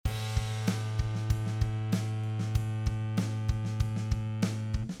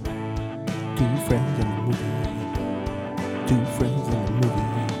friends in the movie. Two friends in the movie.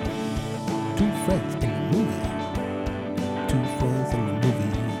 Two friends in the movie. Two friends in the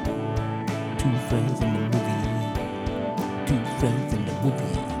movie. Two friends in the movie. Two friends in the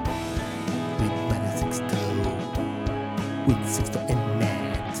movie. With Matt and Sixto. With Sixto and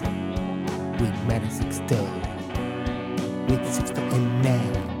Matt. With Matt and Sixto. With Sixto and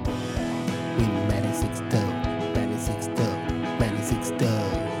Matt. With Matt and Sixto. Matt and Sixto. Matt and Sixto.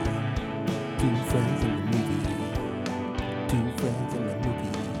 Two friends in the movie. Two friends in the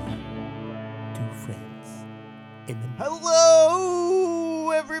movie. Two friends in the movie.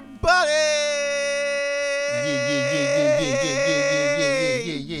 Hello, everybody!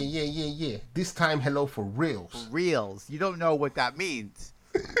 Yeah. This time, hello for reals. Reels. You don't know what that means.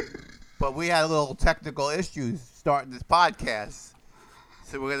 But we had a little technical issues starting this podcast.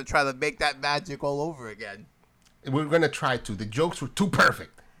 So we're going to try to make that magic all over again. We're gonna try to. The jokes were too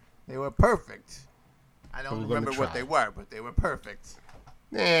perfect. They were perfect. I don't We're remember gonna what try. they were, but they were perfect.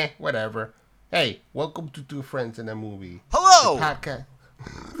 Whatever. Hey, welcome to Two Friends in a Movie. Hello! The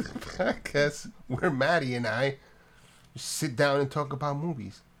podcast where Maddie and I sit down and talk about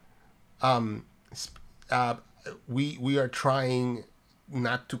movies. We are trying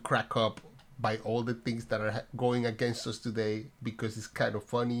not to crack up by all the things that are going against us today because it's kind of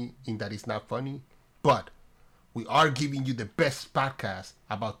funny in that it's not funny. But we are giving you the best podcast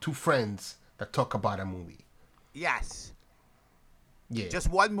about two friends that talk about a movie. Yes. Yeah, Just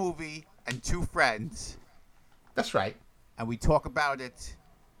one movie and two friends. that's right. And we talk about it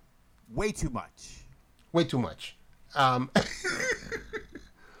way too much. Way too much. The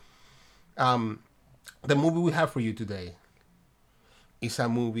movie we have for you today is a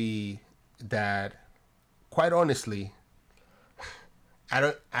movie that, quite honestly,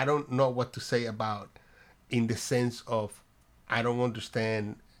 I don't know what to say about, in the sense of I don't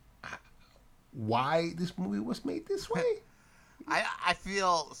understand why this movie was made this way. I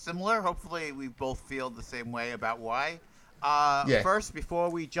feel similar. Hopefully, we both feel the same way about why. Yeah. First, before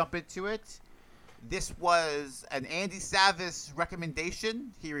we jump into it, this was an Andy Savis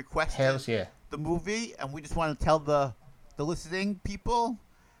recommendation. He requested Hells yeah. the movie, and we just want to tell the listening people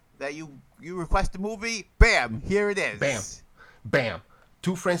that you request a movie, bam, here it is. Bam.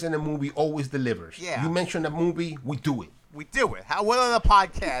 Two Friends in a Movie always delivers. Yeah. You mention a movie, we do it. We do it. What other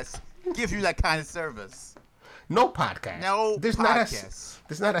podcast gives you that kind of service? No podcast. No podcast.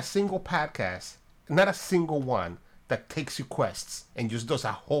 There's not a single podcast, not a single one that takes requests and just does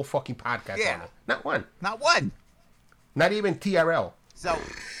a whole fucking podcast Yeah. on it. Not one. Not one. Not even TRL. So,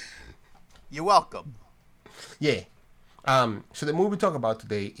 you're welcome. Yeah. So the movie we talk about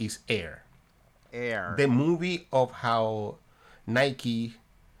today is Air. Air. The movie of how Nike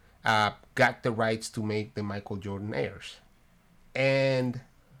got the rights to make the Michael Jordan Airs. And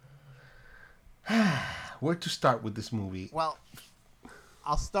where to start with this movie? Well,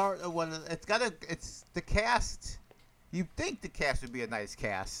 I'll start it's the cast. You'd think the cast would be a nice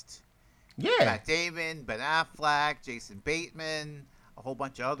cast. Yeah. Matt Damon, Ben Affleck, Jason Bateman, a whole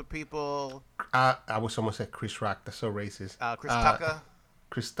bunch of other people. I was almost at Chris Rock. That's so racist. Chris Tucker,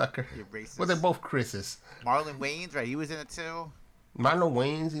 Chris Tucker. you're racist. Well, they're both Chris's. Marlon Wayans, right? He was in it too. Marlon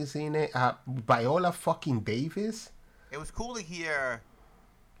Wayans is in it. Viola fucking Davis. It was cool to hear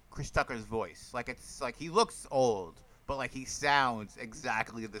Chris Tucker's voice. It's like he looks old, but like he sounds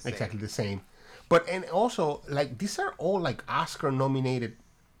exactly the same. Exactly the same. But, and also, like, these are all, like, Oscar-nominated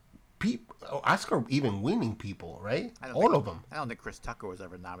people, Oscar even winning people, right? All of them. I don't think Chris Tucker was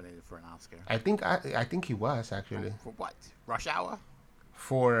ever nominated for an Oscar. I think he was, actually. For what? Rush Hour?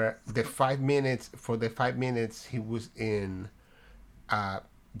 For the 5 minutes, he was in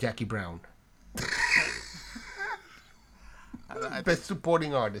Jackie Brown. Best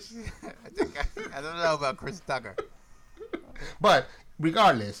supporting artist. I don't know about Chris Tucker. But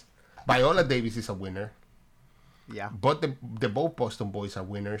regardless, Viola Davis is a winner. Yeah. But the both Boston Boys are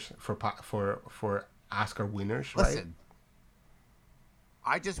winners for Oscar winners, right? Listen,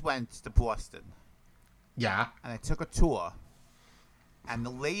 I just went to Boston Yeah. and I took a tour, and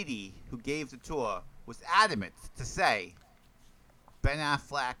the lady who gave the tour was adamant to say Ben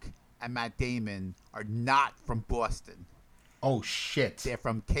Affleck and Matt Damon are not from Boston. Oh shit. They're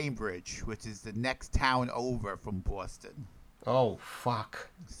from Cambridge, which is the next town over from Boston. Oh fuck.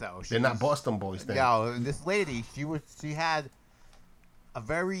 So They're not Boston Boys then. No, and this lady, she had a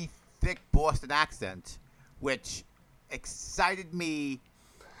very thick Boston accent, which excited me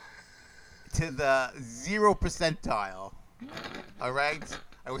to the 0 percentile. All right,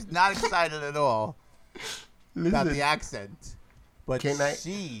 I was not excited at all about the accent, but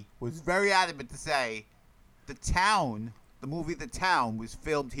she was very adamant to say the movie The Town was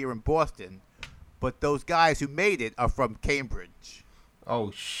filmed here in Boston, but those guys who made it are from Cambridge.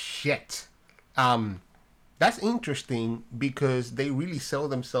 Oh shit. That's interesting because they really sell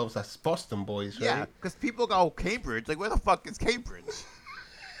themselves as Boston boys, right? Yeah, because people go Cambridge. Like, where the fuck is Cambridge?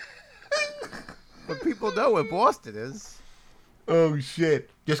 But people know where Boston is. Oh shit!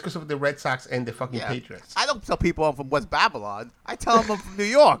 Just because of the Red Sox and the fucking Patriots. I don't tell people I'm from West Babylon. I tell them I'm from New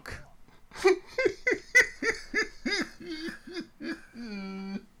York.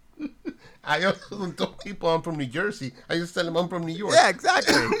 I also don't tell people I'm from New Jersey. I just tell them I'm from New York. Yeah,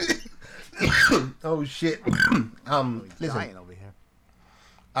 exactly. Oh shit. Dying Listen. over here.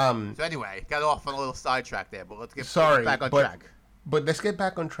 So anyway, got off on a little sidetrack there, but let's get back on track. But let's get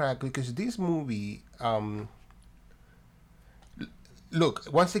back on track because this movie,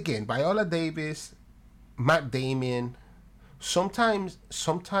 look, once again, Viola Davis, Matt Damon, sometimes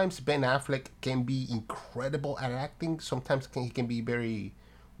Ben Affleck can be incredible at acting. Sometimes he can be very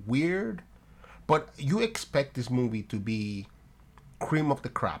weird. But you expect this movie to be cream of the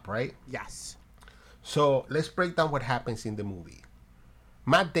crop, right? Yes. So let's break down what happens in the movie.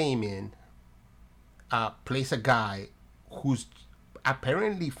 Matt Damon plays a guy who's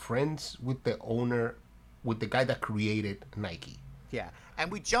apparently friends with the owner, with the guy that created Nike. Yeah,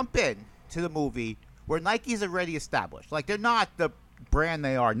 and we jump in to the movie where Nike's already established. Like, they're not the brand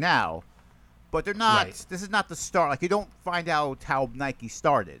they are now, but they're not. Right. This is not the start. Like, you don't find out how Nike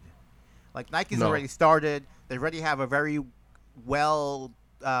started. Like, Nike's already started. They already have a very well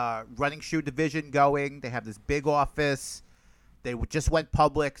running shoe division going. They have this big office. They just went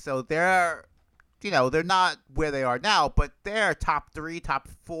public, so they're not where they are now, but they're top 3, top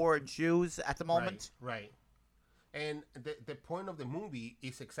 4 in shoes at the moment. Right. And the point of the movie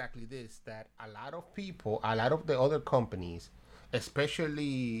is exactly this, that a lot of people, a lot of the other companies,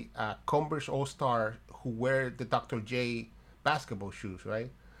 especially Converse All-Star, who wear the Dr. J basketball shoes, right?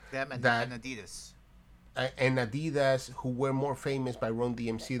 Them and Adidas. And Adidas, who were more famous by Run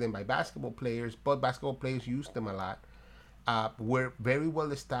DMC than by basketball players, but basketball players used them a lot, were very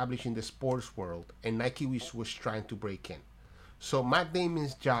well established in the sports world, and Nike was trying to break in. So Matt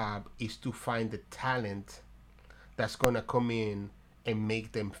Damon's job is to find the talent that's going to come in and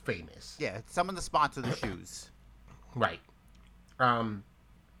make them famous. Yeah, someone to sponsor the shoes. Right.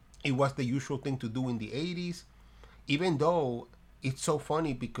 It was the usual thing to do in the 80s, even though it's so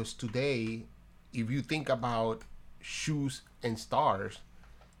funny because today, if you think about shoes and stars,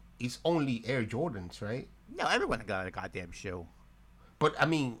 it's only Air Jordans, right? No, everyone got a goddamn shoe. But, I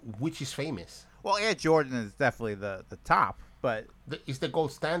mean, which is famous? Well, Air Jordan is definitely the top, but... It's the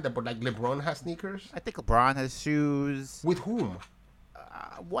gold standard, but, like, LeBron has sneakers? I think LeBron has shoes. With whom?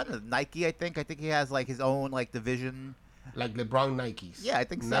 One of Nike, I think. I think he has, like, his own, like, division. Like LeBron Nikes? Yeah, I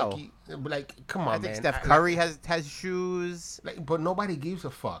think so. Nike, like, come on, man. I think Steph Curry has shoes. Like, but nobody gives a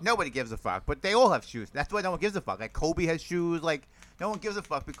fuck. Nobody gives a fuck, but they all have shoes. That's why no one gives a fuck. Like, Kobe has shoes. Like, no one gives a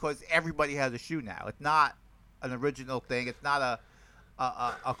fuck because everybody has a shoe now. It's not an original thing. It's not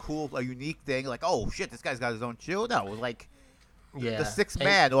a cool, a unique thing. Like, oh, shit, this guy's got his own shoe. No, like, the sixth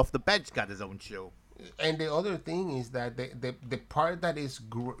man off the bench got his own shoe. And the other thing is that the part that is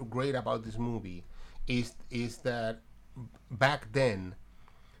great about this movie is that back then,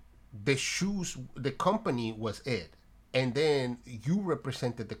 the company was it. And then you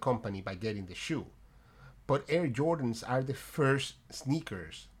represented the company by getting the shoe. But Air Jordans are the first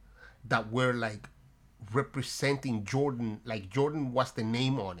sneakers that were like representing Jordan. Like Jordan was the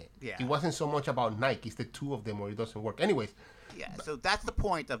name on it. Yeah. It wasn't so much about Nike. It's the two of them or it doesn't work. Anyways. Yeah, so that's the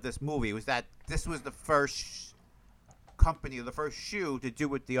point of this movie, was that this was the first company, or the first shoe to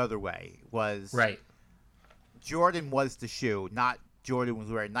do it the other way. Was right. Jordan was the shoe, not Jordan was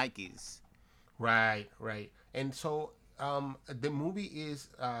wearing Nikes. Right. And so the movie is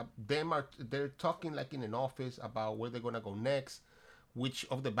they're talking like in an office about where they're gonna go next, which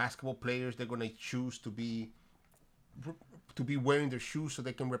of the basketball players they're gonna choose to be wearing their shoes so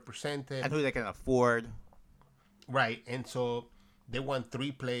they can represent it, and who they can afford. Right, and so they want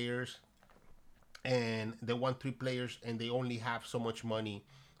 3 players, and they only have so much money.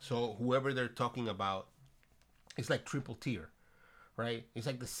 So whoever they're talking about, it's like triple tier, right? It's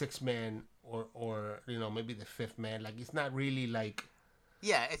like the 6th man or maybe the 5th man. Like it's not really like.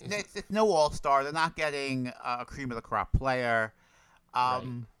 Yeah, it's no all-star. They're not getting a cream of the crop player.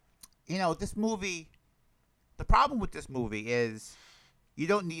 Right. This movie. The problem with this movie is you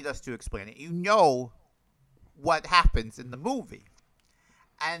don't need us to explain it. You know what happens in the movie.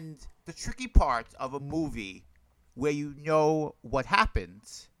 And the tricky part of a movie where you know what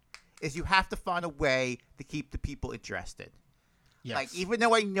happens is you have to find a way to keep the people interested. Yes. Like, even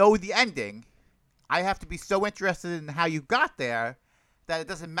though I know the ending, I have to be so interested in how you got there that it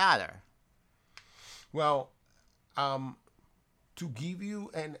doesn't matter. Well, um, to give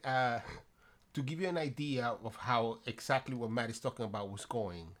you an idea of how exactly what Matt is talking about was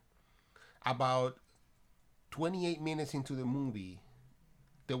going, about 28 minutes into the movie,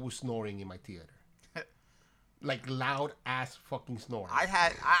 there was snoring in my theater, like loud ass fucking snoring.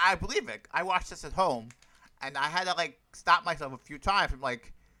 I believe it. I watched this at home, and I had to like stop myself a few times from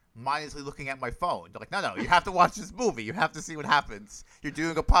like mindlessly looking at my phone. They're like, no, you have to watch this movie. You have to see what happens. You're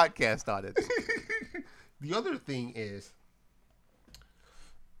doing a podcast on it. The other thing is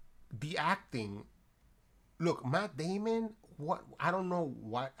the acting. Look, Matt Damon. What I don't know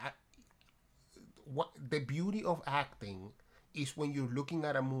what the beauty of acting is when you're looking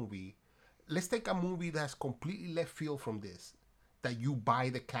at a movie. Let's take a movie that's completely left field from this, that you buy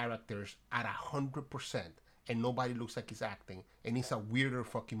the characters at 100%, and nobody looks like he's acting, and it's a weirder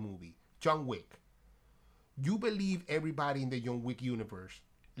fucking movie. John Wick. You believe everybody in the John Wick universe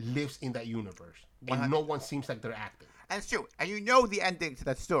lives in that universe, and no one seems like they're acting. And it's true. And you know the ending to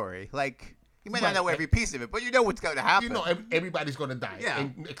that story. Like, you may not Right, know every piece of it, but you know what's going to happen. You know, everybody's gonna die, Yeah.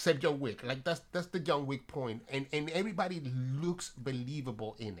 except John Wick. Like that's the John Wick point, and everybody looks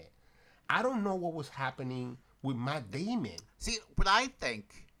believable in it. I don't know what was happening with Matt Damon. See, what I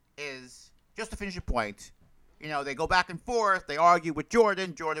think is, just to finish your point, you know, they go back and forth. They argue with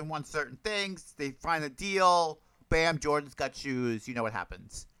Jordan. Jordan wants certain things. They find a deal. Bam, Jordan's got shoes. You know what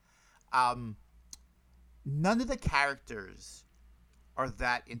happens. None of the characters are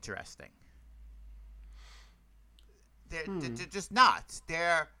that interesting. They're just not.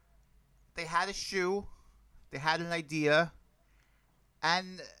 They had a shoe. They had an idea.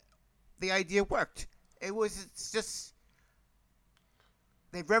 And the idea worked. It's just,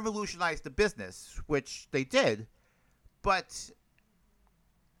 they revolutionized the business, which they did, but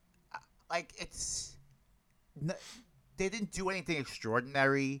like they didn't do anything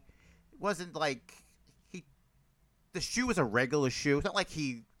extraordinary. It wasn't like the shoe was a regular shoe. It's not like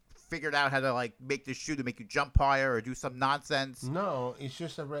he figured out how to like make the shoe to make you jump higher or do some nonsense. No, it's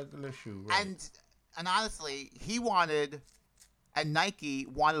just a regular shoe. Right? And honestly, he wanted, and Nike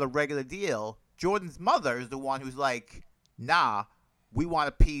wanted a regular deal. Jordan's mother is the one who's like, nah, we want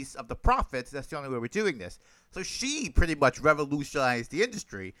a piece of the profits. That's the only way we're doing this. So she pretty much revolutionized the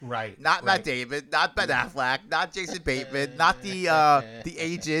industry. Right. Not Matt David, not Ben Affleck, not Jason Bateman, not the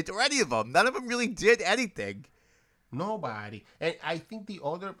agent or any of them. None of them really did anything. Nobody. And I think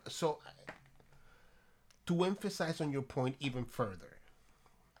so to emphasize on your point even further,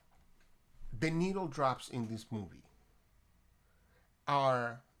 the needle drops in this movie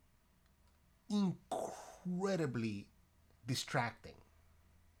are incredibly distracting,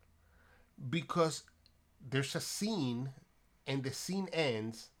 because there's a scene and the scene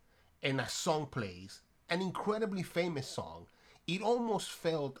ends and a song plays, an incredibly famous song. It almost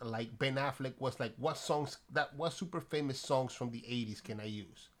felt like Ben Affleck was like, what super famous songs from the 80s can I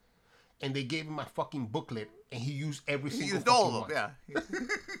use? And they gave him a fucking booklet and he used every single He used fucking all of them, one. Yeah.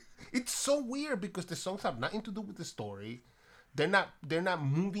 It's so weird because the songs have nothing to do with the story. They're not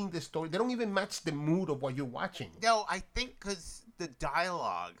moving the story. They don't even match the mood of what you're watching. No, I think because the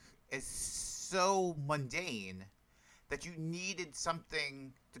dialogue is so mundane that you needed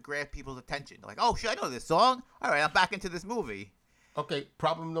something to grab people's attention. Like, oh shit, I know this song. All right, I'm back into this movie. Okay,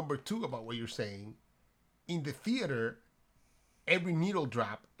 problem number 2 about what you're saying. In the theater, every needle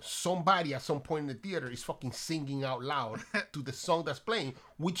drop, somebody at some point in the theater is fucking singing out loud to the song that's playing,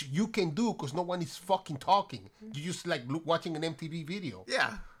 which you can do because no one is fucking talking. You just like watching an MTV video.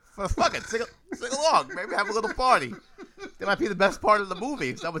 Yeah. Fuck it, sing along. Maybe have a little party. That might be the best part of the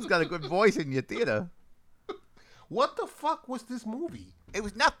movie if someone's got a good voice in your theater. What the fuck was this movie? It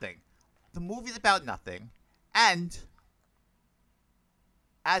was nothing. The movie's about nothing. And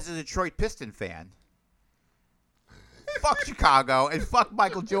as a Detroit Piston fan, fuck Chicago and fuck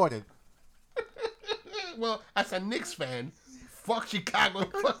Michael Jordan. Well, as a Knicks fan, fuck Chicago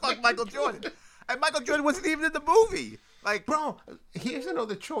and fuck Michael Jordan. And Michael Jordan wasn't even in the movie. Like, bro, here's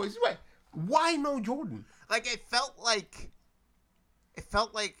another choice. Why no Jordan? Like, it felt like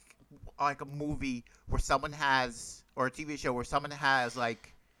a movie where someone has, or a TV show where someone has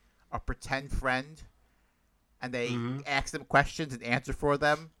like a pretend friend, and they ask them questions and answer for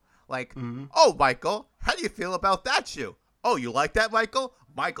them. Like, oh, Michael, how do you feel about that shoe? Oh, you like that, Michael?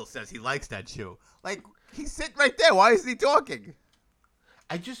 Michael says he likes that shoe. Like, he's sitting right there. Why isn't he talking?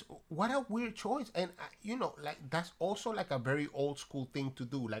 What a weird choice. And, like, that's also like a very old school thing to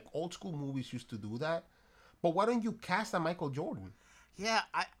do. Like, old school movies used to do that. But why don't you cast a Michael Jordan? Yeah,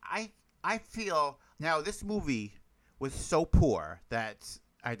 I feel, now this movie was so poor that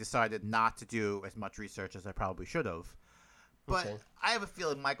I decided not to do as much research as I probably should have. But Okay. I have a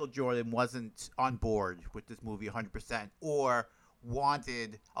feeling Michael Jordan wasn't on board with this movie 100% or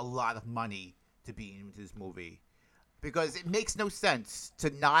wanted a lot of money to be in this movie. Because it makes no sense to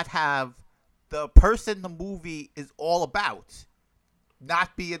not have the person the movie is all about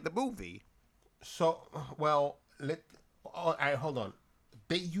not be in the movie. So, well, hold on.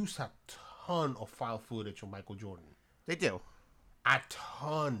 They use a ton of file footage of Michael Jordan. They do. A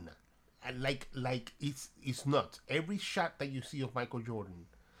ton. And like it's nuts. Every shot that you see of Michael Jordan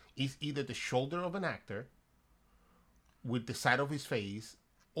is either the shoulder of an actor with the side of his face,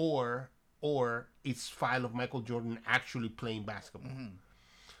 or it's file of Michael Jordan actually playing basketball. Mm-hmm.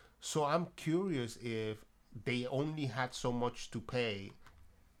 So I'm curious if they only had so much to pay.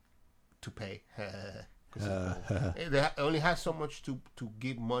 They only had so much to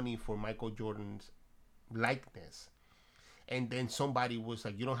give money for Michael Jordan's likeness. And then somebody was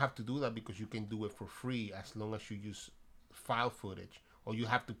like, you don't have to do that because you can do it for free as long as you use file footage. Or you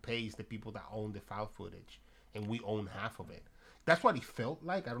have to pay the people that own the file footage. And we own half of it. That's what it felt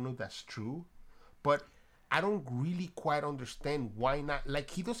like. I don't know if that's true. But I don't really quite understand why not. Like,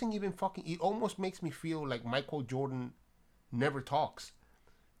 he doesn't even fucking... It almost makes me feel like Michael Jordan never talks.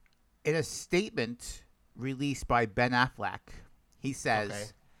 In a statement released by Ben Affleck, he says, Okay.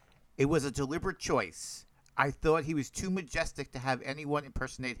 It was a deliberate choice. I thought he was too majestic to have anyone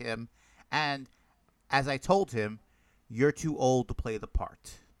impersonate him, and as I told him, you're too old to play the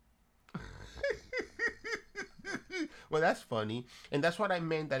part. Well, that's funny. And that's what I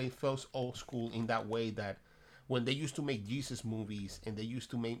meant, that it feels old school in that way, that when they used to make Jesus movies and they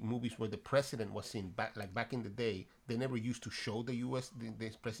used to make movies where the president was in, back in the day, they never used to show the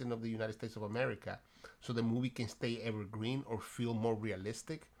president of the United States of America, so the movie can stay evergreen or feel more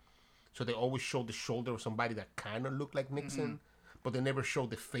realistic. So they always show the shoulder of somebody that kind of looked like Nixon, but they never show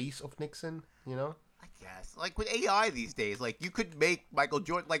the face of Nixon, you know? I guess. Like with AI these days, like you could make Michael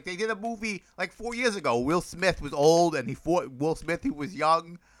Jordan, like they did a movie like 4 years ago. Will Smith was old and he fought Will Smith who was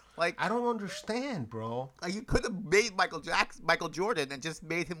young. Like I don't understand, bro. Like you could have made Michael Jordan and just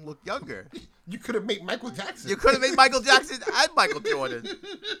made him look younger. You could have made Michael Jackson. You could have made Michael Jackson and Michael Jordan.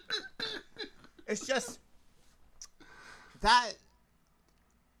 It's just that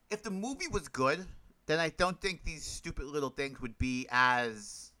if the movie was good, then I don't think these stupid little things would be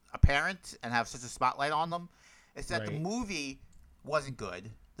as apparent and have such a spotlight on them. It's that the Right. movie wasn't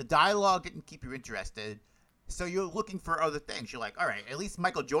good. The dialogue didn't keep you interested. So you're looking for other things. You're like, all right, at least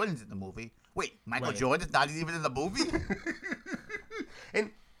Michael Jordan's in the movie. Wait, Michael Right. Jordan's not even in the movie?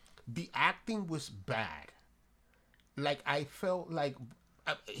 And the acting was bad. Like, I felt like...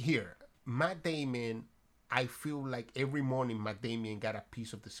 here, Matt Damon, I feel like every morning Matt Damon got a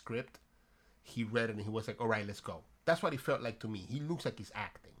piece of the script. He read it and he was like, all right, let's go. That's what it felt like to me. He looks like he's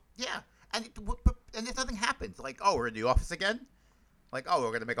acting. Yeah. And if nothing happens, like, oh, we're in the office again? Like, oh, we're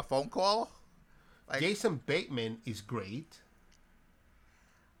going to make a phone call? Like, Jason Bateman is great.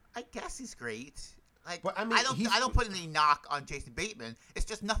 I guess he's great. Like, But, I mean, I don't put any knock on Jason Bateman. It's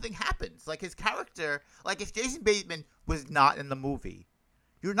just nothing happens. Like his character, like if Jason Bateman was not in the movie,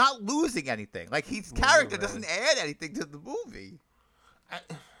 you're not losing anything. Like his character right. doesn't add anything to the movie.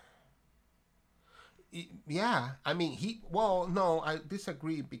 Yeah, I mean, no, I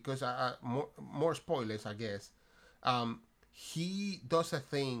disagree because more spoilers, I guess. He does a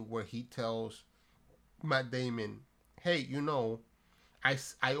thing where he tells Matt Damon, hey, you know, I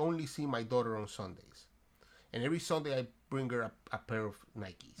only see my daughter on Sundays. And every Sunday I bring her a pair of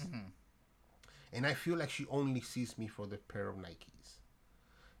Nikes. Mm-hmm. And I feel like she only sees me for the pair of Nikes.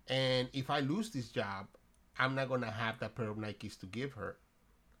 And if I lose this job, I'm not going to have that pair of Nikes to give her.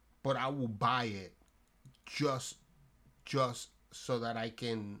 But I will buy it just so that I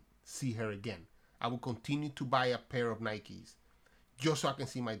can see her again. I will continue to buy a pair of Nikes just so I can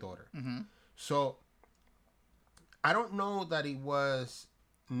see my daughter. Mm-hmm. So I don't know that it was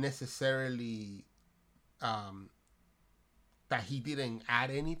necessarily that he didn't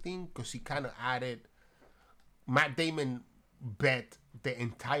add anything, because he kind of added. Matt Damon bet the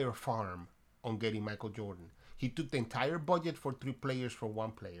entire farm on getting Michael Jordan. He took the entire budget for 3 players for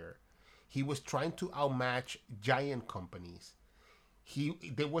 1 player. He was trying to outmatch giant companies.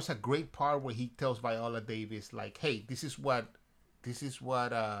 There was a great part where he tells Viola Davis, like, hey, this is what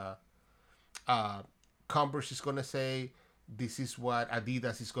Converse is gonna say, this is what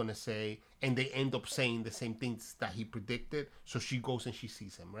Adidas is gonna say, and they end up saying the same things that he predicted. So she goes and she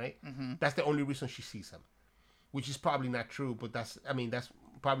sees him, right? Mm-hmm. That's the only reason she sees him, which is probably not true, but that's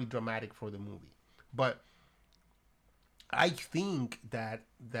probably dramatic for the movie. But I think that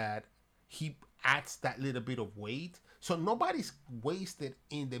he adds that little bit of weight, so nobody's wasted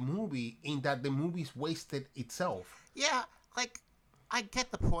in the movie, in that the movie's wasted itself. Yeah, like, I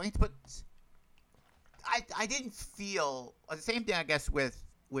get the point, but I didn't feel the same thing. I guess with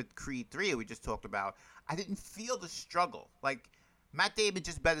Creed 3 we just talked about. I didn't feel the struggle. Like Matt Damon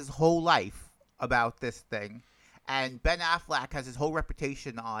just bet his whole life about this thing, and Ben Affleck has his whole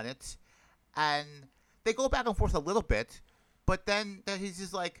reputation on it, and they go back and forth a little bit, but then he's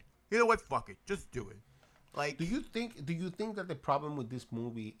just like, you know what, fuck it, just do it. Like, do you think that the problem with this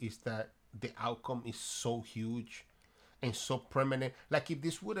movie is that the outcome is so huge and so permanent? Like, if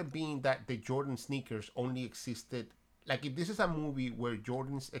this would have been that the Jordan sneakers only existed, like if this is a movie where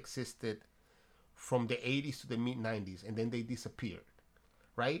Jordans existed from the 80s to the mid 90s and then they disappeared,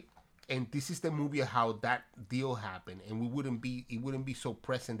 right? And this is the movie of how that deal happened, and it wouldn't be so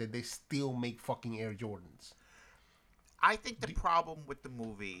present that they still make fucking Air Jordans. I think the problem with the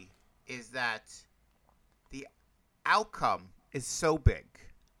movie is that the outcome is so big.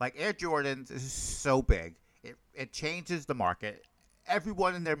 Like, Air Jordans is so big. It changes the market.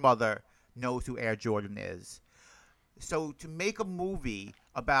 Everyone and their mother knows who Air Jordan is. So to make a movie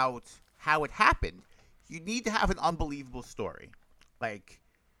about how it happened, you need to have an unbelievable story. Like,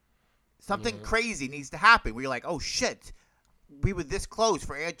 something crazy needs to happen where you're like, oh shit, we were this close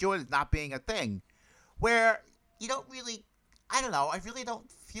for Air Jordans not being a thing. Where you don't really, I don't know, I really don't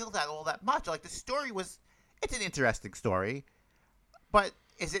feel that all that much. Like, the story it's an interesting story, but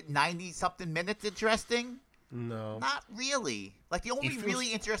is it 90-something minutes interesting? No. Not really. Like, the only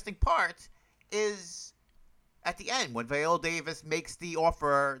really interesting part is at the end when Viola Davis makes the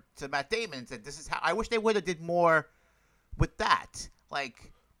offer to Matt Damon and said, this is how, I wish they would have did more with that.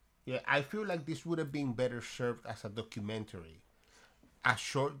 Like, yeah, I feel like this would have been better served as a documentary. A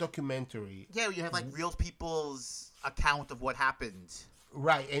short documentary. Yeah, you have, like, real people's account of what happened.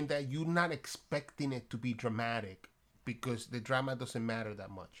 Right, and that you're not expecting it to be dramatic because the drama doesn't matter that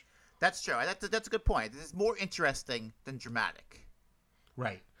much. That's true. That's a good point. This is more interesting than dramatic.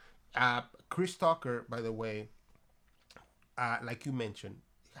 Right. Chris Tucker, by the way, like you mentioned,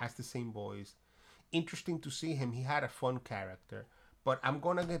 has the same voice. Interesting to see him. He had a fun character. But I'm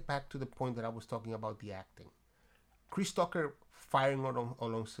going to get back to the point that I was talking about the acting. Chris Tucker firing on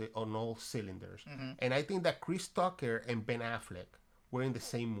all cylinders. Mm-hmm. And I think that Chris Tucker and Ben Affleck were in the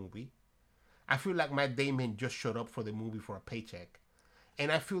same movie. I feel like Matt Damon just showed up for the movie for a paycheck.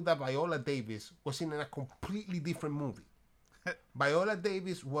 And I feel that Viola Davis was in a completely different movie. Viola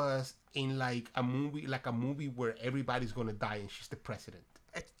Davis was in like a movie where everybody's going to die and she's the president.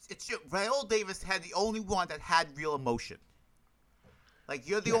 It's true. Viola Davis had the only one that had real emotion. Like,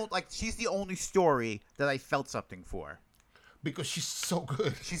 you're the only, like, she's the only story that I felt something for. Because she's so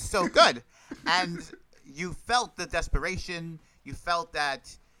good. She's so good. And you felt the desperation. You felt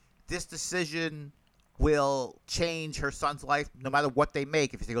that this decision will change her son's life no matter what they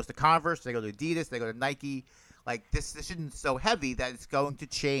make. If he goes to Converse, they go to Adidas, they go to Nike. Like, this decision is so heavy that it's going to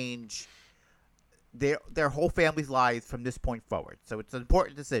change their whole family's lives from this point forward. So it's an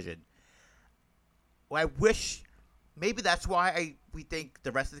important decision. I wish, maybe that's why we think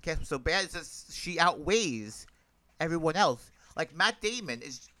the rest of the cast was so bad. It's just she outweighs everyone else. Like, Matt Damon,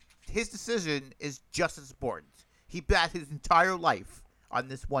 his decision is just as important. He bet his entire life on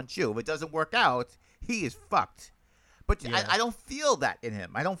this one shoe. If it doesn't work out, he is fucked. But yeah. I don't feel that in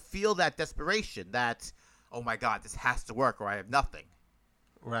him. I don't feel that desperation that, oh my God, this has to work or I have nothing.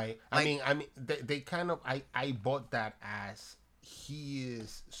 Right. Like, I mean, they kind of, I bought that as he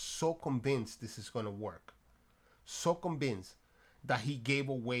is so convinced this is going to work. So convinced that he gave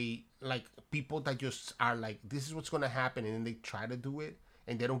away, like, people that just are like, this is what's going to happen, and then they try to do it,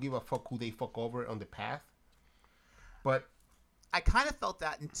 and they don't give a fuck who they fuck over on the path. But I kind of felt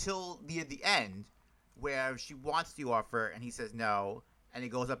that until near the end, where she wants the offer, and he says no, and he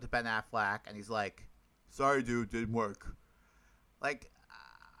goes up to Ben Affleck, and he's like, sorry, dude, didn't work. Like,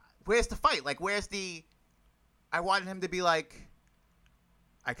 where's the fight? Like, where's the... I wanted him to be like,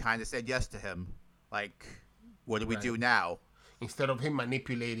 I kind of said yes to him. Like, what do we do now? Instead of him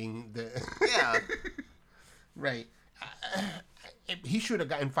manipulating the... Yeah. Right. He should have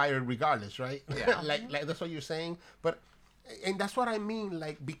gotten fired regardless, right? Yeah. like that's what you're saying. But, and that's what I mean,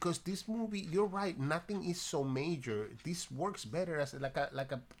 like, because this movie, you're right, nothing is so major. This works better as like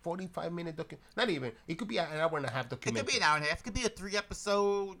a 45-minute documentary. Not even. It could be an hour and a half documentary. It could be an hour and a half. It could be a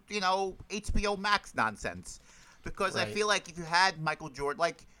 3-episode, HBO Max nonsense. Because right. I feel like if you had Michael Jordan,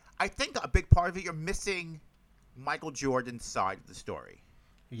 like, I think a big part of it, you're missing Michael Jordan's side of the story.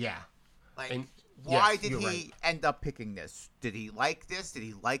 Yeah. Like, why did he end up picking this? Did he like this? Did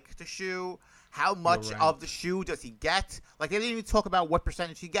he like the shoe? How much of the shoe does he get? Like, they didn't even talk about what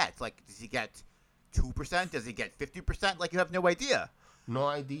percentage he gets. Like, does he get 2%? Does he get 50%? Like, you have no idea. No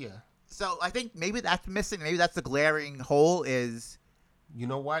idea. So I think maybe that's missing. Maybe that's the glaring hole is You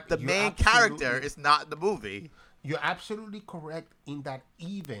know what? the You're main absolutely- character is not in the movie. You're absolutely correct in that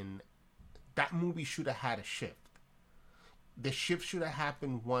even that movie should have had a shift. The shift should have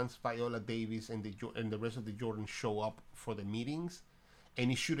happened once Viola Davis and the rest of the Jordans show up for the meetings,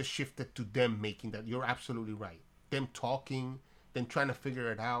 and it should have shifted to them making that. You're absolutely right. Them talking, them trying to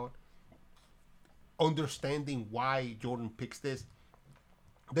figure it out, understanding why Jordan picks this.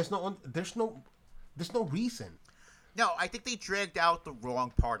 There's no reason. No, I think they dragged out the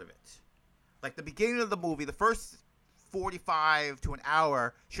wrong part of it. Like the beginning of the movie, the first 45 to an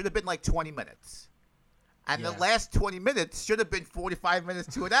hour should have been like 20 minutes. And the Yeah. last 20 minutes should have been 45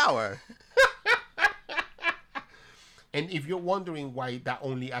 minutes to an hour. And if you're wondering why that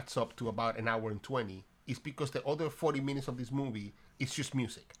only adds up to about an hour and 20, it's because the other 40 minutes of this movie is just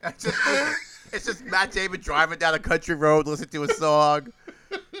music. It's just Matt Damon driving down a country road, listening to a song.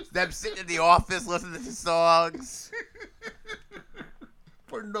 Them sitting in the office, listening to songs.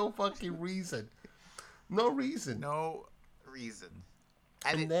 For no fucking reason. No reason. No reason.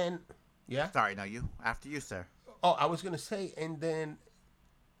 And then, yeah? Sorry, no, you. After you, sir. Oh, I was going to say, and then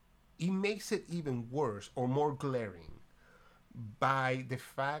it makes it even worse or more glaring by the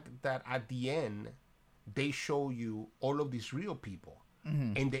fact that at the end, they show you all of these real people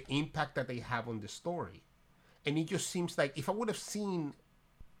and the impact that they have on the story. And it just seems like if I would have seen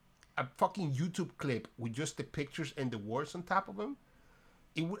a fucking YouTube clip with just the pictures and the words on top of them,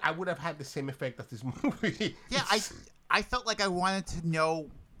 I would have had the same effect as this movie. Yeah, I felt like I wanted to know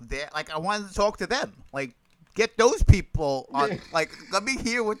I wanted to talk to them. Like, get those people on. Like, let me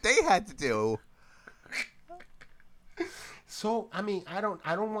hear what they had to do. So, I mean, I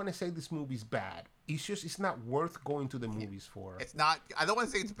don't want to say this movie's bad. It's just it's not worth going to the movies for. It's not. I don't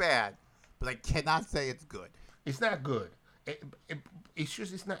want to say it's bad, but I cannot say it's good. It's not good. It's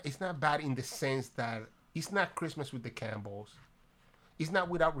just it's not bad in the sense that it's not Christmas with the Campbells. It's not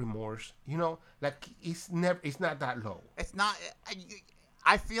Without Remorse. You know, like it's not that low. It's not.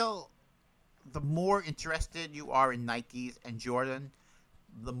 I feel the more interested you are in Nikes and Jordan,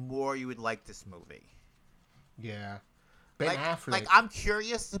 the more you would like this movie. Yeah. Ben Affleck. Like, I'm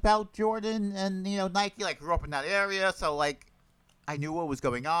curious about Jordan and, Nike. Like, grew up in that area, so, like, I knew what was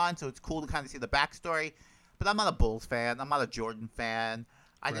going on, so it's cool to kind of see the backstory. But I'm not a Bulls fan. I'm not a Jordan fan.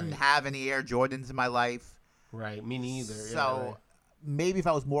 I didn't have any Air Jordans in my life. Right, me neither. So, maybe if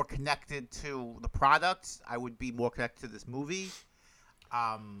I was more connected to the products, I would be more connected to this movie.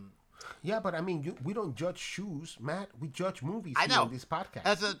 Yeah, but I mean, we don't judge shoes, Matt. We judge movies I know. in this podcast.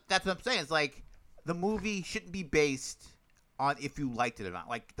 That's what I'm saying. It's like, the movie shouldn't be based on if you liked it or not.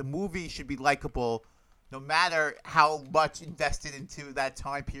 Like, the movie should be likable no matter how much invested into that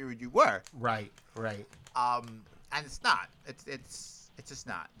time period you were. Right. And it's not. It's just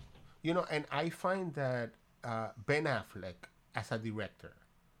not. And I find that Ben Affleck as a director,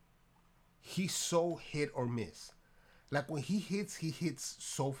 he's so hit or miss. Like when he hits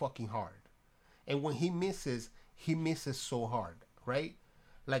so fucking hard. And when he misses so hard, right?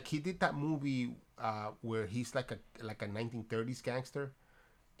 Like he did that movie where he's like a 1930s gangster.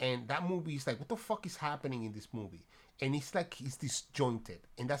 And that movie is like, what the fuck is happening in this movie? And it's like he's disjointed.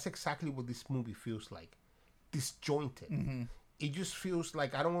 And that's exactly what this movie feels like. Disjointed. Mm-hmm. It just feels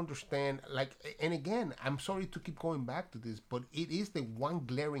like I don't understand. Like, and again, I'm sorry to keep going back to this, but it is the one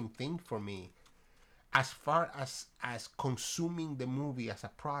glaring thing for me as far as consuming the movie as a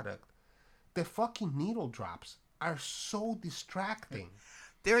product. The fucking needle drops are so distracting.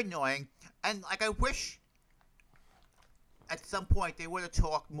 They're annoying. And, like, I wish at some point they would have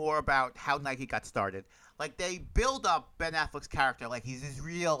talked more about how Nike got started. Like, they build up Ben Affleck's character like he's this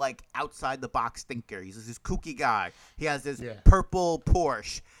real, like, outside-the-box thinker. He's this kooky guy. He has this purple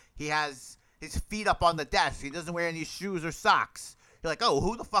Porsche. He has his feet up on the desk. He doesn't wear any shoes or socks. You're like, oh,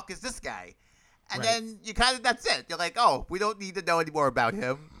 who the fuck is this guy? And then you kind of, that's it. You're like, oh, we don't need to know any more about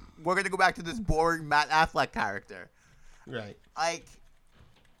him. We're going to go back to this boring Matt Affleck character. Right. Like,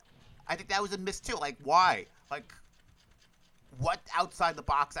 I think that was a miss, too. Like, why? Like, what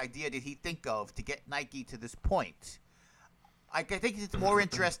outside-the-box idea did he think of to get Nike to this point? Like, I think it's more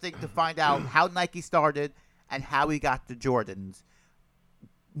interesting to find out how Nike started and how he got the Jordans,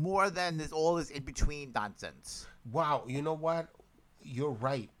 more than all this in-between nonsense. Wow, you know what? You're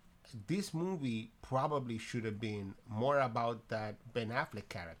right. This movie probably should have been more about that Ben Affleck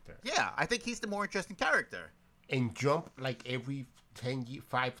character. Yeah, I think he's the more interesting character. And jump like every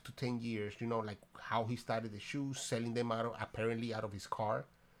 5 to 10 years, like how he started the shoes, selling them apparently out of his car,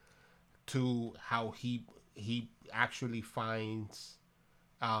 to how he actually finds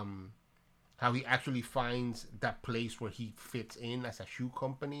that place where he fits in as a shoe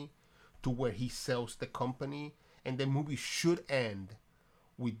company, to where he sells the company, and the movie should end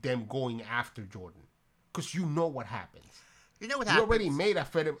with them going after Jordan, because you know what happens. You know what You happens? already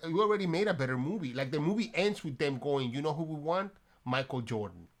made a better movie. Like, the movie ends with them going, you know who we want? Michael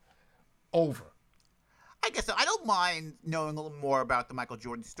Jordan. Over. I guess so. I don't mind knowing a little more about the Michael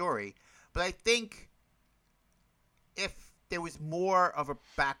Jordan story, but I think if there was more of a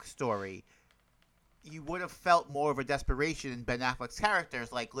backstory, you would have felt more of a desperation in Ben Affleck's character.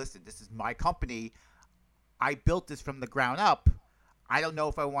 It's like, listen, this is my company. I built this from the ground up. I don't know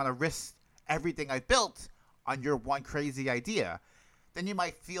if I want to risk everything I built on your one crazy idea. Then you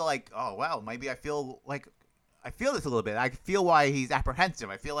might feel like, oh, well, maybe I feel this a little bit. I feel why he's apprehensive.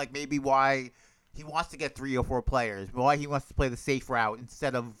 I feel like maybe why he wants to get 3 or 4 players, why he wants to play the safe route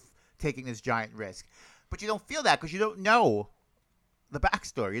instead of taking this giant risk. But you don't feel that because you don't know the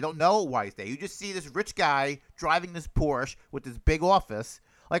backstory. You don't know why he's there. You just see this rich guy driving this Porsche with this big office.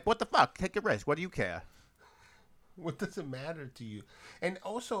 Like, what the fuck? Take a risk. What do you care? What does it matter to you? And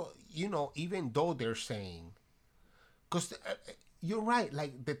also, even though they're saying, because you're right.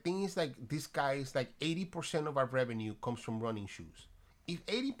 Like, the thing is, like, this guy is like 80% of our revenue comes from running shoes. If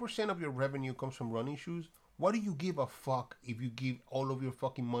 80% of your revenue comes from running shoes, what do you give a fuck if you give all of your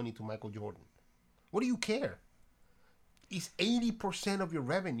fucking money to Michael Jordan? What do you care? It's 80% of your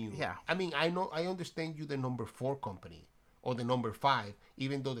revenue. Yeah. I mean, I understand you the number 4 company or the number 5,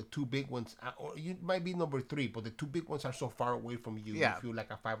 even though the 2 big ones, or you might be number 3, but the 2 big ones are so far away from you. Yeah. You feel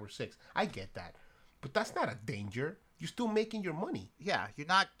like a 5 or 6. I get that. But that's not a danger. You're still making your money. Yeah, you're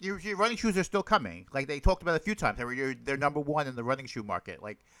not. Your running shoes are still coming. Like they talked about a few times. They're number 1 in the running shoe market.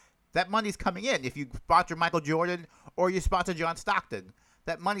 Like that money's coming in. If you sponsor Michael Jordan or you sponsor John Stockton,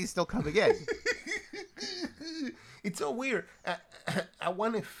 that money's still coming in. It's so weird. I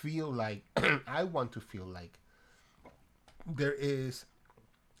want to feel like there is.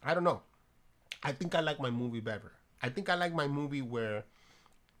 I don't know. I think I like my movie better. I think I like my movie where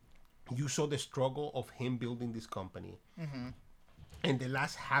you saw the struggle of him building this company. Mm-hmm. And the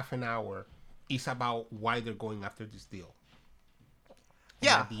last half an hour is about why they're going after this deal.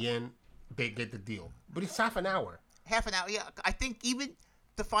 Yeah. And at the end, they get the deal. But it's half an hour. Half an hour, yeah. I think even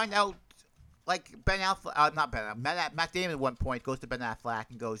to find out, like Matt Damon at one point goes to Ben Affleck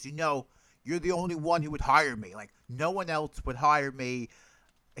and goes, you're the only one who would hire me. Like, no one else would hire me.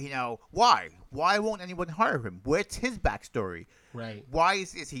 Why? Why won't anyone hire him? What's his backstory? Right. Why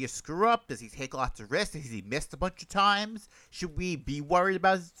is he a screw-up? Does he take lots of risks? Has he missed a bunch of times? Should we be worried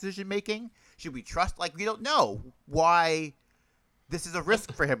about his decision-making? Should we trust? Like, we don't know why this is a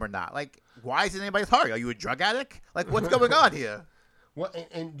risk for him or not. Like, why isn't anybody's hiring? Are you a drug addict? Like, what's going on here? Well,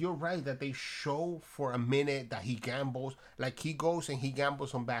 and you're right that they show for a minute that he gambles. Like, he goes and he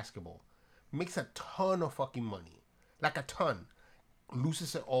gambles on basketball. Makes a ton of fucking money. Like, a ton.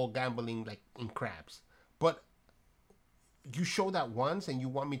 Loses it all gambling, like, in craps. But you show that once and you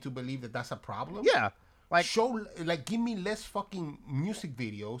want me to believe that that's a problem? Yeah. Give me less fucking music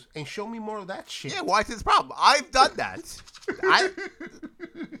videos and show me more of that shit. Yeah, why is this a problem? I've done that.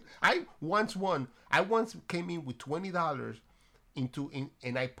 I once came in with $20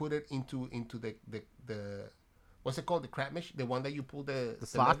 and I put it into the what's it called, the crap machine, the one that you pull the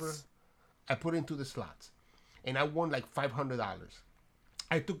slots. Lever. I put it into the slots, and I won like $500.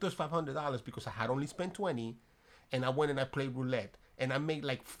 I took those $500 because I had only spent $20, and I went and I played roulette, and I made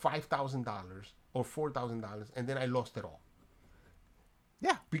like $5,000 or $4,000, and then I lost it all.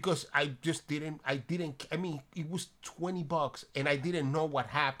 Yeah, because I mean, it was $20, and I didn't know what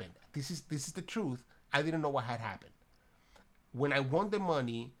happened. This is the truth. I didn't know what had happened. When I won the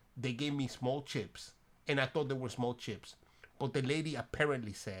money, they gave me small chips, and I thought they were small chips. But the lady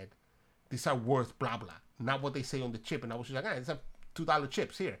apparently said, these are worth blah, blah. Not what they say on the chip. And I was just like, these are $2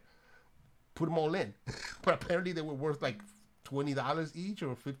 chips here. Put them all in. But apparently they were worth like $20 each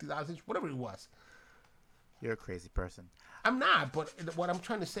or $50 each, whatever it was. You're a crazy person. I'm not, but what I'm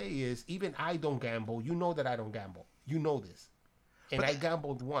trying to say is, even I don't gamble. You know that I don't gamble. You know this. And I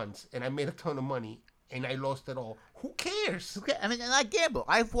gambled once, and I made a ton of money, and I lost it all. Who cares? Okay, I mean, and I gamble.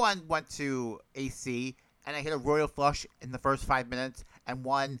 I've went to AC, and I hit a royal flush in the first 5 minutes and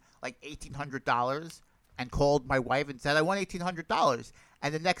won like $1,800 and called my wife and said I won $1,800.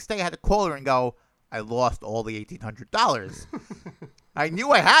 And the next day I had to call her and go, I lost all the $1,800. I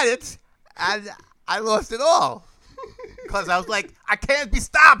knew I had it, and I lost it all. Because I was like, I can't be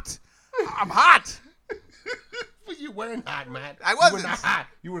stopped. I'm hot. But you weren't hot, man. I wasn't. You were not hot.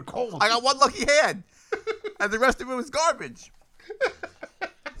 You were cold. I got one lucky hand. And the rest of it was garbage.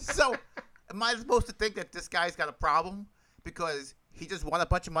 So, am I supposed to think that this guy's got a problem because he just won a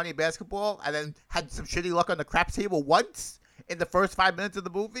bunch of money in basketball and then had some shitty luck on the craps table once in the first 5 minutes of the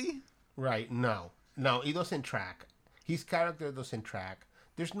movie? Right. No, it doesn't track. His character doesn't track.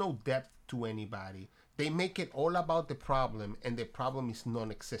 There's no depth to anybody. They make it all about the problem, and the problem is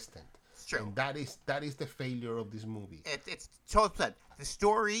non-existent. It's true. And that is the failure of this movie. It's totally. The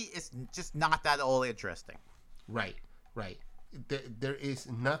story is just not that all interesting. Right. There is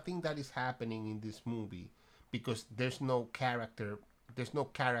nothing that is happening in this movie because there's no character. There's no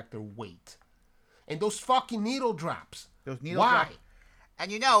character weight. And those fucking needle drops. Those needle Why? drops.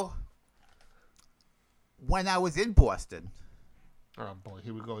 And when I was in Boston, Oh boy,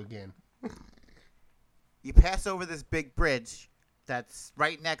 here we go again. you pass over this big bridge that's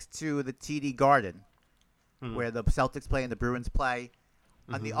right next to the TD Garden, where the Celtics play and the Bruins play.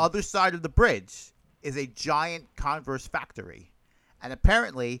 On the other side of the bridge is a giant Converse factory. And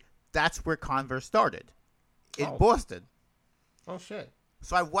apparently, that's where Converse started, in Boston. Oh shit.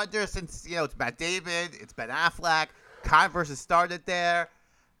 So I wonder, since, it's Matt Damon, it's Ben Affleck, Converse has started there.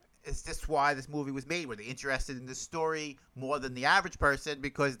 Is this why this movie was made? Were they interested in this story more than the average person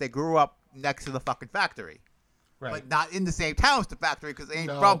because they grew up next to the fucking factory? Right. But not in the same town as the factory because they ain't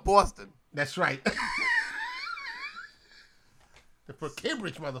No. from Boston. That's right. They're for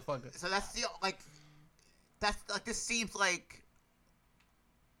Cambridge, motherfucker. So this seems like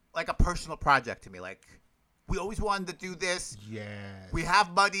a personal project to me. Like, we always wanted to do this. Yes. We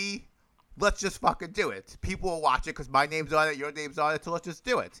have money. Let's just fucking do it. People will watch it because my name's on it, your name's on it, so let's just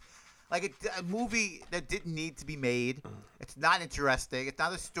do it. Like, a movie that didn't need to be made. It's not interesting. It's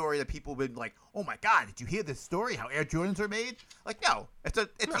not a story that people have been like, oh my God, did you hear this story? How Air Jordans were made? Like, no.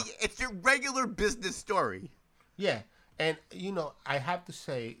 It's your regular business story. Yeah. And, I have to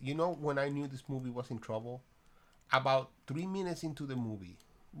say, when I knew this movie was in trouble, about 3 minutes into the movie,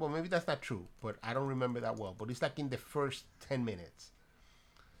 well, maybe that's not true, but I don't remember that well, but it's like in the first 10 minutes,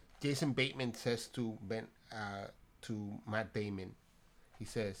 Jason Bateman says to Matt Damon,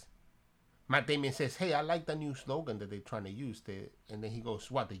 Matt Damon says, hey, I like the new slogan that they're trying to use. And then he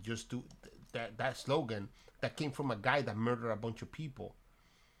goes, what, they just do that slogan that came from a guy that murdered a bunch of people.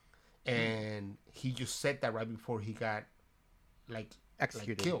 And he just said that right before he got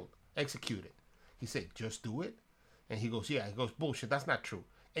executed. He said, just do it. And he goes, yeah. He goes, bullshit, that's not true.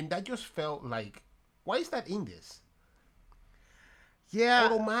 And that just felt like, why is that in this? Yeah.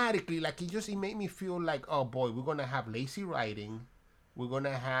 Automatically, it made me feel like, oh boy, we're gonna have lazy writing, we're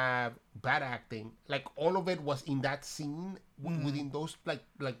gonna have bad acting. Like, all of it was in that scene, within those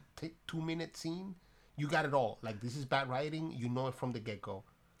 2-minute scene. You got it all. Like, this is bad writing. You know it from the get go.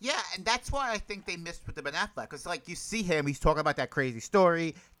 Yeah, and that's why I think they missed with the Ben Affleck. Because, you see him, he's talking about that crazy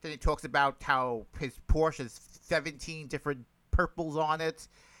story. Then he talks about how his Porsche has 17 different purples on it.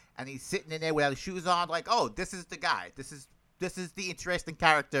 And he's sitting in there without his shoes on. Like, oh, this is the guy. This is the interesting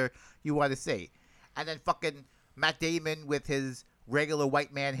character you want to see. And then fucking Matt Damon with his regular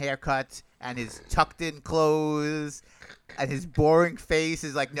white man haircut and his tucked-in clothes and his boring face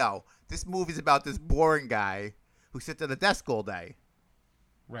is like, no, this movie's about this boring guy who sits at a desk all day.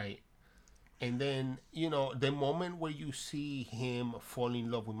 Right. And then, the moment where you see him fall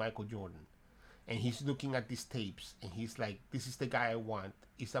in love with Michael Jordan and he's looking at these tapes and he's like, this is the guy I want.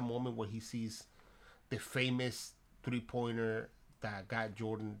 It's a moment where he sees the famous three-pointer that got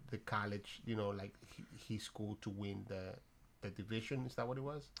Jordan the college, his school to win the division. Is that what it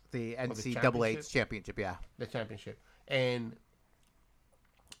was? The NCAA championship, yeah. The championship. And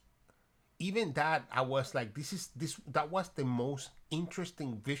even that, I was like, that was the most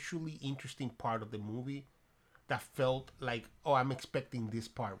visually interesting part of the movie that felt like, oh, I'm expecting this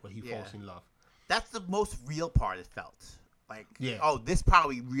part where he falls in love. That's the most real part it felt. Like, yeah. Oh, this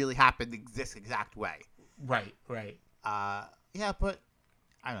probably really happened this exact way. Right. Yeah, but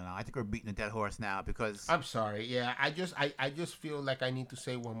I don't know. I think we're beating a dead horse now because I'm sorry. Yeah, I just feel like I need to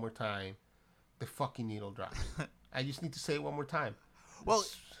say one more time, the fucking needle drops. I just need to say it one more time. Well,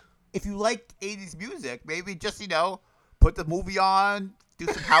 if you like 80s music, maybe just, put the movie on, do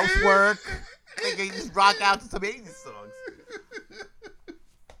some housework, and you just rock out to some 80s songs.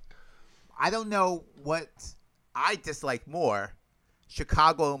 I don't know what I dislike more,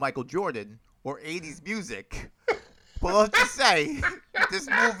 Chicago and Michael Jordan or 80s music. But let's just say, this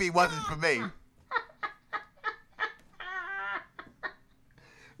movie wasn't for me.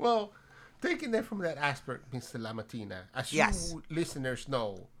 Well, taking that from that aspect, Mr. Lamatina, as you listeners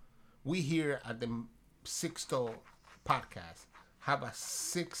know, we here at the Sixto podcast have a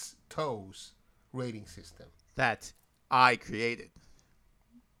 6 toes rating system. That I created.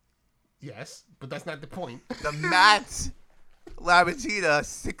 Yes, but that's not the point. The Matt Lamatina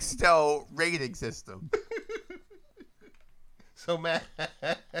Sixto rating system. So Matt.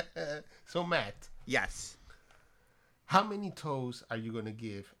 Yes. How many toes are you gonna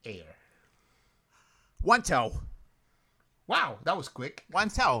give Air? 1 toe. Wow, that was quick. 1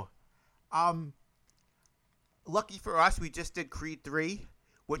 toe. Lucky for us, we just did Creed 3,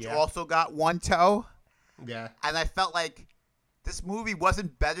 which also got 1 toe. Yeah. And I felt like this movie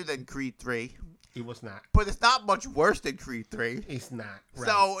wasn't better than Creed 3. It was not. But it's not much worse than Creed 3. It's not. Right.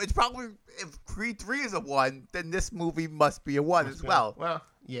 So it's probably, if Creed 3 is a 1, then this movie must be a 1 as well. Well,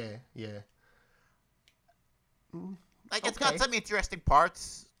 yeah. Like, it's got some interesting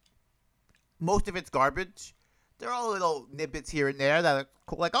parts. Most of it's garbage. There are little snippets here and there that are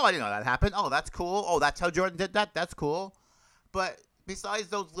cool. Like, oh, I didn't know that happened. Oh, that's cool. Oh, that's how Jordan did that. That's cool. But besides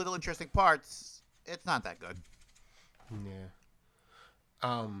those little interesting parts, it's not that good.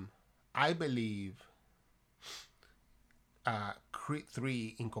 Yeah. I believe Creed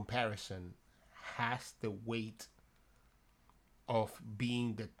 3, in comparison, has the weight of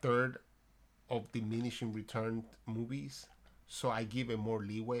being the third of diminishing return movies. So I give it more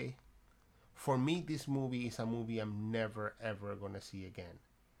leeway. For me, this movie is a movie I'm never, ever going to see again.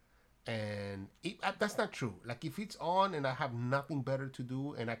 And that's not true. Like, if it's on and I have nothing better to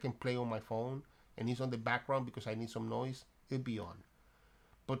do and I can play on my phone and it's on the background because I need some noise, it'll be on.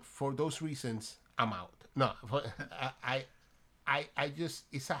 But for those reasons, I'm out. No, I just,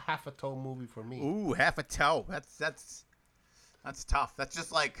 it's a half a toe movie for me. Ooh, half a toe. That's tough. That's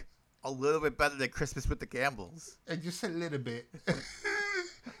just like a little bit better than Christmas with the Gambles. And just a little bit.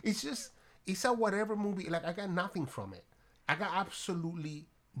 It's a whatever movie. Like, I got nothing from it. I got absolutely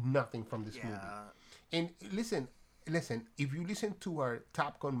nothing from this movie. And listen, if you listen to our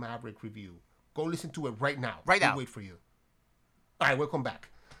Top Gun Maverick review, go listen to it right now. Right now. We'll wait for you. All right, welcome back.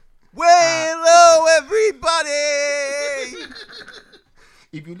 Way low, everybody!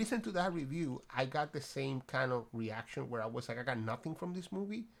 If you listen to that review, I got the same kind of reaction where I was like, I got nothing from this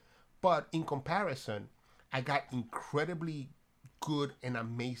movie. But in comparison, I got incredibly good and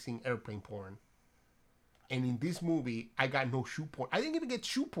amazing airplane porn. And in this movie, I got no shoe porn. I didn't even get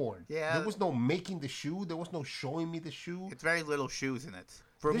shoe porn. Yeah. There was no making the shoe. There was no showing me the shoe. It's very little shoes in it.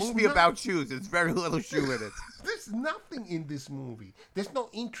 For a movie about shoes, there's very little shoe in it. There's nothing in this movie. There's no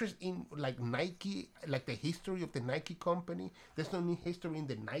interest in, like, Nike, like the history of the Nike company. There's no history in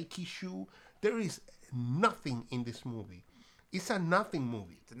the Nike shoe. There is nothing in this movie. It's a nothing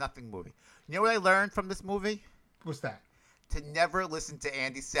movie. It's a nothing movie. You know what I learned from this movie? What's that? To never listen to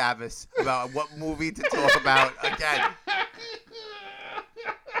Andy Savis about what movie to talk about again.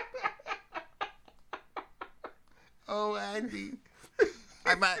 Oh, Andy.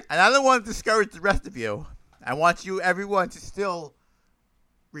 And I don't want to discourage the rest of you. I want you, everyone, to still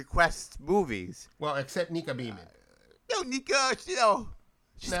request movies. Well, except Nika Beeman. Nika,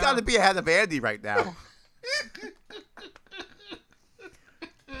 she's got to be ahead of Andy right now.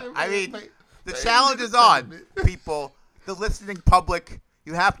 I mean, the challenge is on, people. The listening public,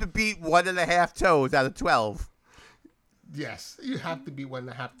 you have to beat 1.5 toes out of 12. Yes, you have to beat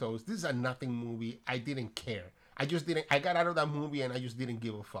 1.5 toes. This is a nothing movie. I didn't care. I got out of that movie and I just didn't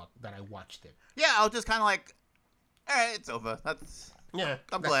give a fuck that I watched it. Yeah, I was just kind of like, all right, it's over.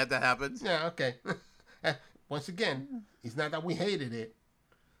 I'm glad that happened. Yeah, okay. Once again, it's not that we hated it.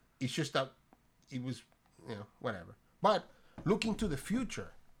 It's just that it was, whatever. But looking to the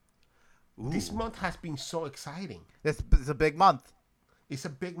future, this month has been so exciting. It's a big month. It's a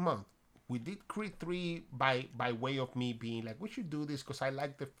big month. We did Creed 3 by way of me being like, we should do this because I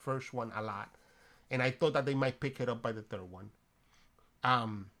like the first one a lot. And I thought that they might pick it up by the third one.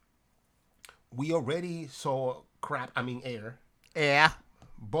 We already saw Air. Yeah.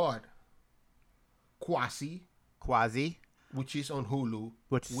 But Quasi, which is on Hulu.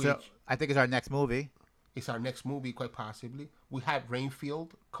 Which I think is our next movie. It's our next movie, quite possibly. We have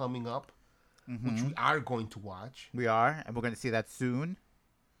Rainfield coming up, which we are going to watch. We are, and we're going to see that soon.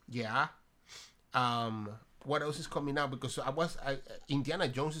 Yeah. What else is coming out? Because Indiana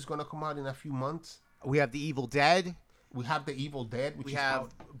Jones is going to come out in a few months. We have The Evil Dead. We have The Evil Dead, which we have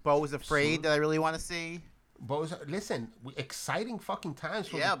Beau is Afraid soon. That I really want to see. Listen, exciting fucking times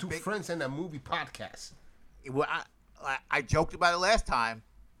for the Two Friends and a Movie podcast. Well, I joked about it last time,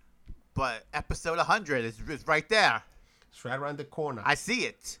 but episode 100 is right there. It's right around the corner. I see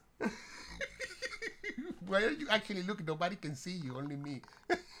it. Why are you actually looking? Nobody can see you, only me.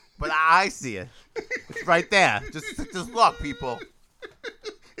 But I see it. It's right there. Just look, people.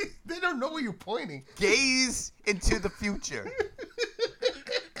 They don't know where you're pointing. Gaze into the future.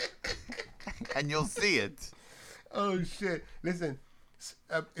 And you'll see it. Oh, shit. Listen,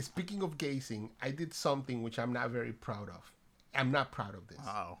 speaking of gazing, I did something which I'm not very proud of. I'm not proud of this.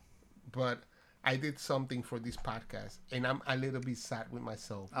 Oh. But I did something for this podcast, and I'm a little bit sad with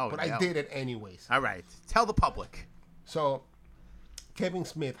myself. Oh, but I did it anyways. All right. Tell the public. So Kevin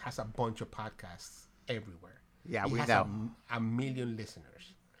Smith has a bunch of podcasts everywhere. Yeah, he we has know. a million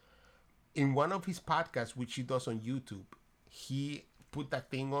listeners. In one of his podcasts, which he does on YouTube, he put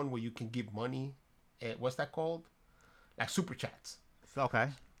that thing on where you can give money. What's that called? Like super chats. Okay.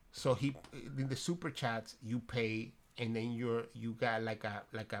 So he in the super chats you pay, and then you got like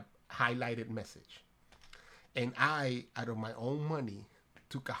a highlighted message. And I, out of my own money,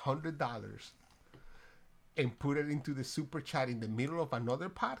 took $100 and put it into the super chat in the middle of another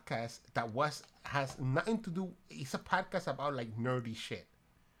podcast that has nothing to do. It's a podcast about like nerdy shit.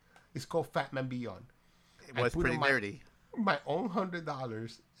 It's called Fat Man Beyond. It was pretty nerdy. My own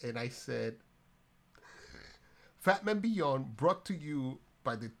 $100, and I said, Fat Man Beyond, brought to you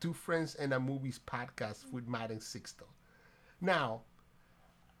by the Two Friends and a Movies podcast with Matt and Sixto. Now,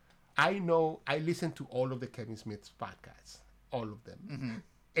 I know I listen to all of the Kevin Smith's podcasts, all of them. Mm-hmm.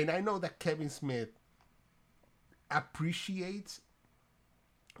 And I know that Kevin Smith appreciates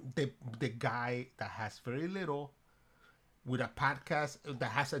the guy that has very little with a podcast,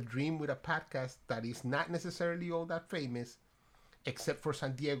 that has a dream with a podcast that is not necessarily all that famous, except for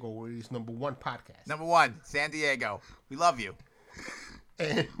San Diego, where it is #1 podcast. #1, San Diego. We love you.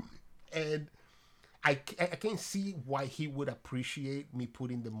 And I can't see why he would appreciate me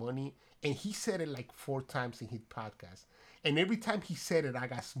putting the money. And he said it like 4 times in his podcast. And every time he said it, I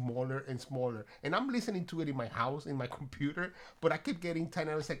got smaller and smaller. And I'm listening to it in my house, in my computer. But I kept getting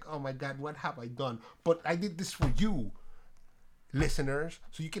tiny. I was like, oh my God, what have I done? But I did this for you, listeners.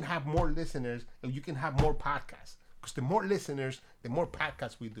 So you can have more listeners and you can have more podcasts. Because the more listeners, the more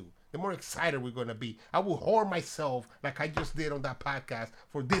podcasts we do, the more excited we're going to be. I will whore myself like I just did on that podcast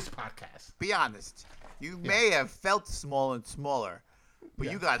for this podcast. Be honest. You may have felt small and smaller, but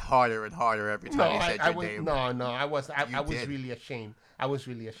Yeah. you got harder and harder every time you said your name. I was did. really ashamed. I was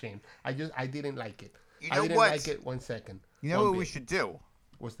really ashamed. I didn't like it. You I know didn't what? like it 1 second. You know One what bit. we should do?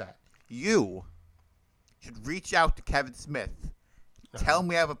 What's that? You should reach out to Kevin Smith, tell him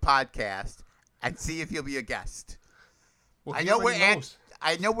we have a podcast, and see if he'll be a guest. Well, I he know we're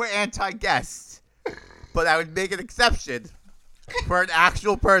already knows. anti-guests, but I would make an exception for an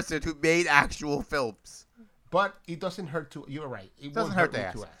actual person who made actual films. But it doesn't hurt to. You're right. It Doesn't won't hurt me to to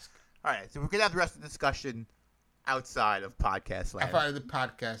ask. ask. All right, so we're gonna have the rest of the discussion outside of podcast land. Outside of the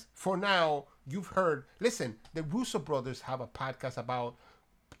podcast. For now, you've heard. Listen, the Russo brothers have a podcast about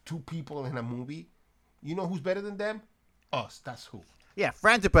 2 people in a movie. You know who's better than them? Us. That's who. Yeah,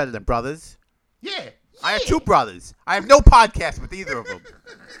 friends are better than brothers. Yeah. I have 2 brothers. I have no podcast with either of them.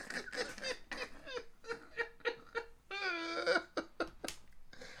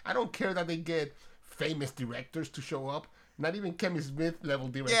 I don't care that they get famous directors to show up. Not even Kevin Smith level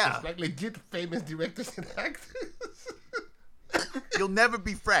directors. Yeah. Like legit famous directors and actors. You'll never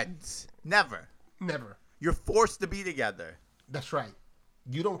be friends. Never. Never. You're forced to be together. That's right.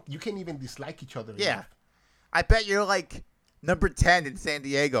 You can't even dislike each other. Yeah. enough. I bet you're like number 10 in San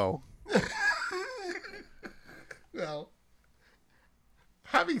Diego. Well,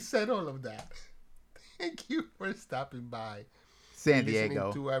 having said all of that, thank you for stopping by. San Diego.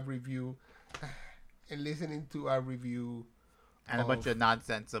 Listening to our review. And listening to our review. And a bunch of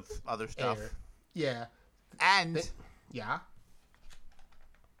nonsense of other stuff. Air. Yeah. And, Yeah.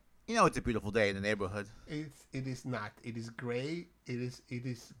 you know, it's a beautiful day in the neighborhood. It is not. It is gray. It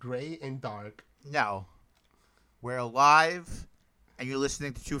is gray and dark. No. We're alive, and you're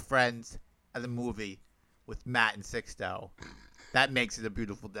listening to 2 friends at a movie with Matt and Sixto. That makes it a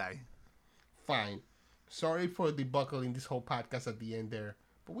beautiful day. Fine. Sorry for debuckling this whole podcast at the end there,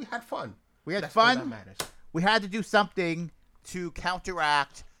 but we had fun. We had That's all that fun. matters. We had to do something to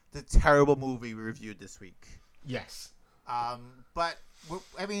counteract the terrible movie we reviewed this week. Yes. But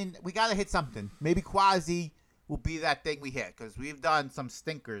we gotta hit something. Maybe Quasi will be that thing we hit because we've done some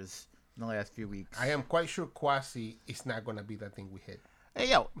stinkers in the last few weeks. I am quite sure Quasi is not going to be that thing we hit. Hey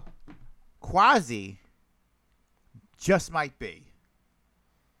yo, Quasi just might be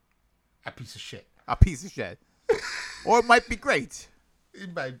A piece of shit. a piece of shit, or it might be great.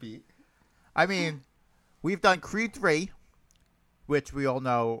 It might be. I mean, we've done Creed 3, which we all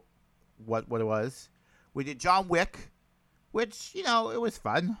know what it was. We did John Wick, which, you know, it was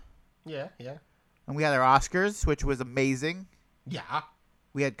fun. Yeah. And we had our Oscars, which was amazing. Yeah.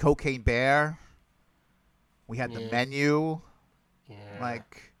 We had Cocaine Bear. We had The Menu. Yeah.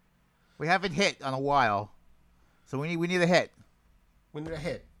 Like, we haven't hit on a while. So we need a hit. We need a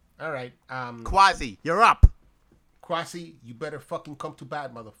hit. All right. Quasi, you're up. Quasi, you better fucking come to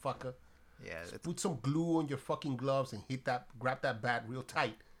bat, motherfucker. Yeah. Put some glue on your fucking gloves and grab that bat real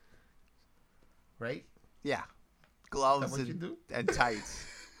tight. Right? Gloves what you do? and tights.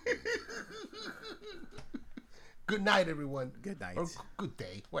 Good night, everyone. Good night. Or good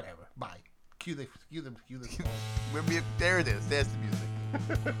day, whatever. Bye. Cue the. There it is. There's the music.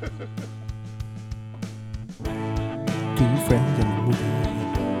 Two friends in the movie.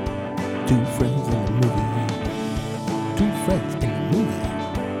 Two friends in the movie. Two friends in the movie.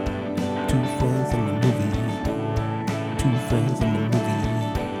 Two friends in the movie. Two friends in the movie.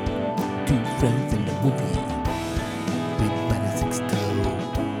 Two friends in the movie. With Matt and Sixto.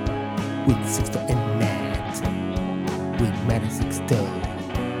 With Sixto and Matt. With Matt and Sixto.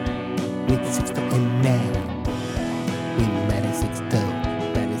 With Sixto and Matt. With Matt and Sixto.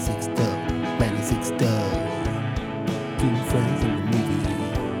 Matt and Sixto. Matt and Sixto. Two friends in the movie.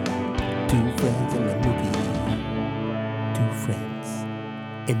 Two friends in the movie. Two friends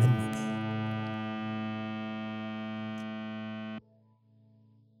in the movie.